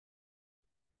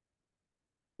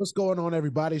What's going on,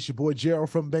 everybody? It's your boy Gerald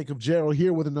from Bank of Gerald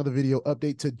here with another video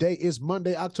update. Today is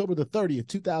Monday, October the 30th,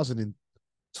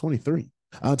 2023.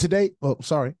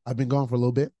 Sorry, I've been gone for a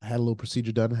little bit. I had a little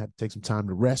procedure done. I had to take some time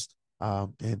to rest.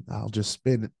 And I'll just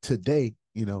spend today,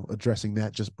 addressing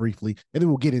that just briefly, and then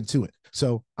we'll get into it.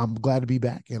 So I'm glad to be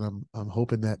back, and I'm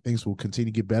hoping that things will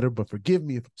continue to get better. But forgive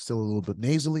me if I'm still a little bit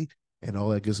nasally and all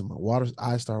that gives my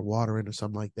eyes start watering or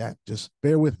something like that. Just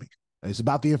bear with me. It's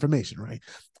about the information, right?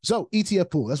 So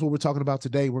ETF pool, that's what we're talking about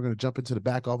today. We're going to jump into the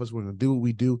back office. We're going to do what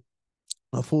we do.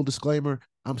 A full disclaimer,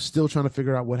 I'm still trying to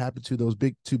figure out what happened to those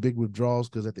two big withdrawals,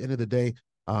 because at the end of the day,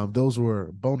 those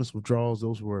were bonus withdrawals.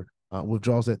 Those were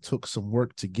withdrawals that took some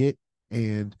work to get,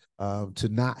 and to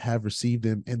not have received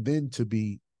them, and then to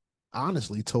be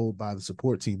honestly told by the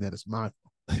support team that it's my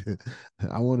fault.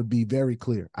 I want to be very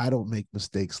clear. I don't make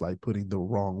mistakes like putting the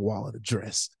wrong wallet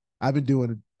address. I've been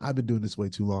doing this way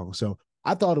too long. So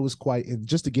I thought it was quite, and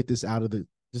just to get this out of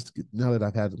now that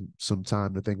I've had some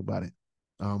time to think about it,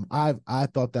 I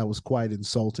thought that was quite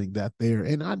insulting that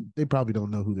they probably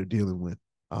don't know who they're dealing with,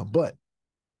 but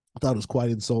I thought it was quite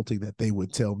insulting that they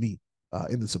would tell me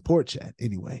in the support chat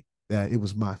anyway that it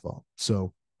was my fault.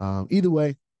 So either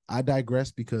way, I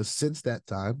digress, because since that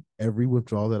time, every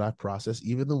withdrawal that I processed,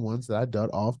 even the ones that I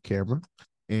did off camera,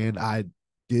 and I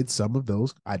did some of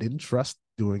those, I didn't trust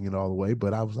doing it all the way,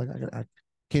 but I was like, I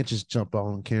can't just jump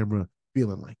on camera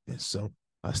feeling like this. So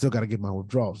I still got to get my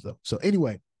withdrawals though. So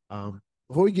anyway,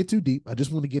 before we get too deep, I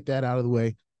just want to get that out of the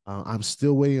way. I'm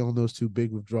still waiting on those two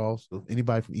big withdrawals. So if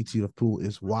anybody from ETF Pool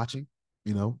is watching,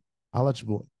 I'll let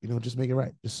your boy, just make it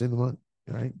right. Just send the money,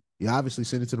 all right? You obviously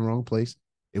sent it to the wrong place.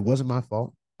 It wasn't my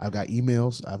fault. I've got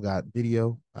emails. I've got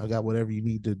video. I've got whatever you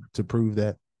need to prove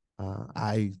that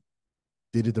I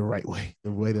did it the right way,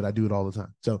 the way that I do it all the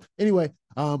time. So anyway,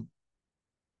 what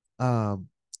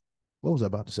was I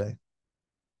about to say?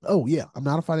 Oh yeah, I'm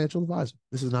not a financial advisor.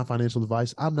 This is not financial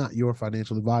advice. I'm not your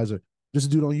financial advisor. Just a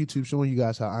dude on YouTube showing you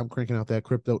guys how I'm cranking out that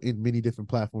crypto in many different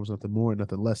platforms, nothing more,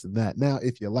 nothing less than that. Now,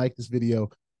 if you like this video,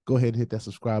 go ahead and hit that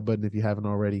subscribe button if you haven't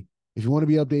already. If you want to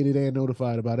be updated and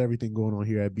notified about everything going on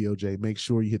here at BOJ, make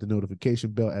sure you hit the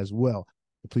notification bell as well.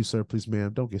 And please, sir, please,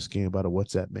 ma'am, don't get scammed by the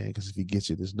WhatsApp, man, because if he gets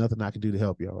you, there's nothing I can do to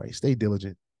help you, all right? Stay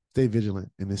diligent, stay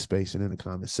vigilant in this space and in the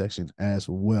comment section as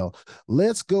well.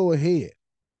 Let's go ahead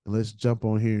and let's jump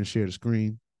on here and share the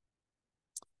screen.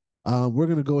 We're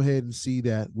going to go ahead and see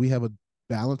that we have a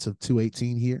balance of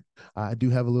 218 here. I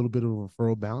do have a little bit of a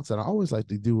referral balance, and I always like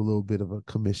to do a little bit of a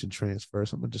commission transfer.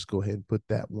 So I'm going to just go ahead and put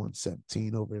that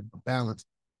 117 over in the balance.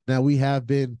 Now, we have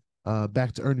been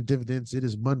back to earning dividends. It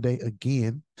is Monday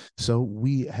again. So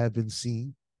we have been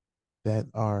seeing that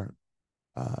our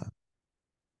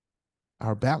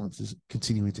balance is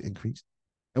continuing to increase.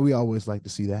 And we always like to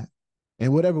see that.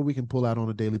 And whatever we can pull out on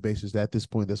a daily basis, at this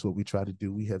point, that's what we try to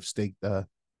do. We have staked the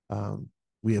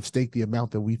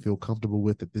amount that we feel comfortable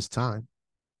with at this time.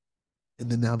 And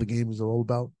then now the game is all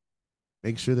about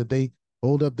make sure that they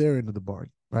hold up their end of the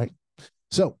bargain, right?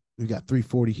 So we've got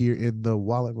 340 here in the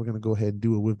wallet. We're going to go ahead and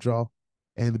do a withdrawal.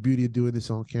 And the beauty of doing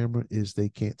this on camera is they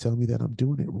can't tell me that I'm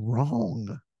doing it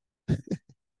wrong.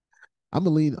 I'm gonna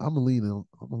lean in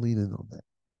on that,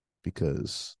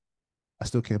 because I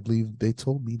still can't believe they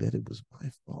told me that it was my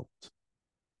fault.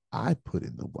 I put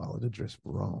in the wallet address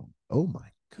wrong. Oh my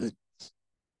goodness.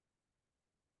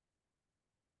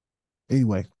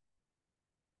 Anyway,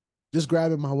 just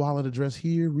grabbing my wallet address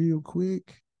here real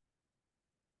quick.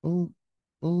 Boom,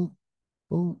 boom,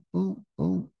 boom, boom,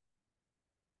 boom.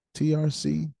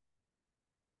 TRC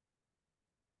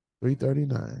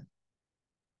 339.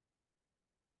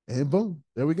 And boom,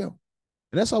 there we go.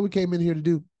 And that's all we came in here to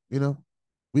do.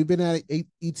 We've been at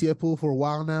ETF Pool for a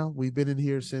while now. We've been in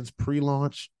here since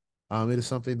pre-launch. It is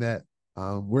something that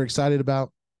we're excited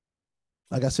about.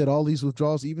 Like I said, all these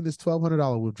withdrawals, even this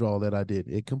 $1,200 withdrawal that I did,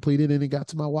 it completed and it got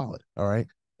to my wallet. All right.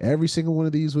 Every single one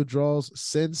of these withdrawals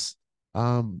since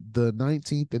the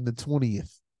 19th and the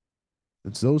 20th,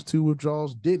 since those two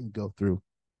withdrawals didn't go through,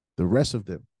 the rest of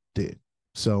them did.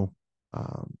 So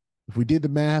if we did the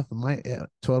math, it might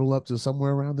total up to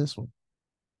somewhere around this one.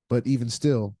 But even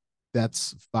still,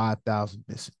 that's 5,000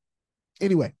 missing.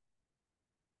 Anyway,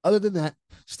 other than that,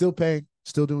 still paying,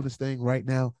 still doing this thing right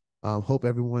now. Hope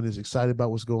everyone is excited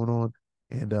about what's going on.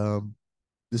 And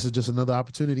this is just another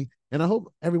opportunity. And I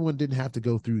hope everyone didn't have to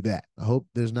go through that. I hope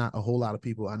there's not a whole lot of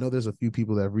people. I know there's a few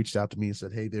people that have reached out to me and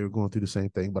said, hey, they were going through the same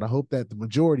thing. But I hope that the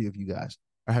majority of you guys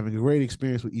are having a great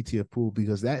experience with ETF Pool,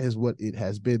 because that is what it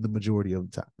has been the majority of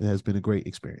the time. It has been a great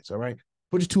experience. All right.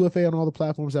 Put your 2FA on all the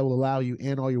platforms that will allow you,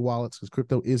 and all your wallets, because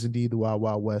crypto is indeed the wild,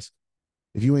 wild west.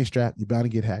 If you ain't strapped, you're bound to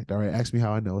get hacked. All right, ask me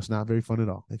how I know. It's not very fun at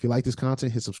all. If you like this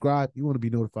content, hit subscribe. You want to be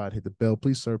notified, hit the bell.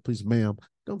 Please, sir, please, ma'am,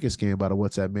 don't get scammed by the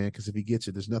WhatsApp man, because if he gets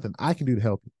you, there's nothing I can do to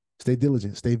help you. Stay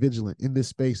diligent, stay vigilant in this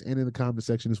space and in the comment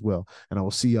section as well. And I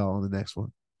will see y'all on the next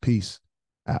one. Peace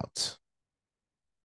out.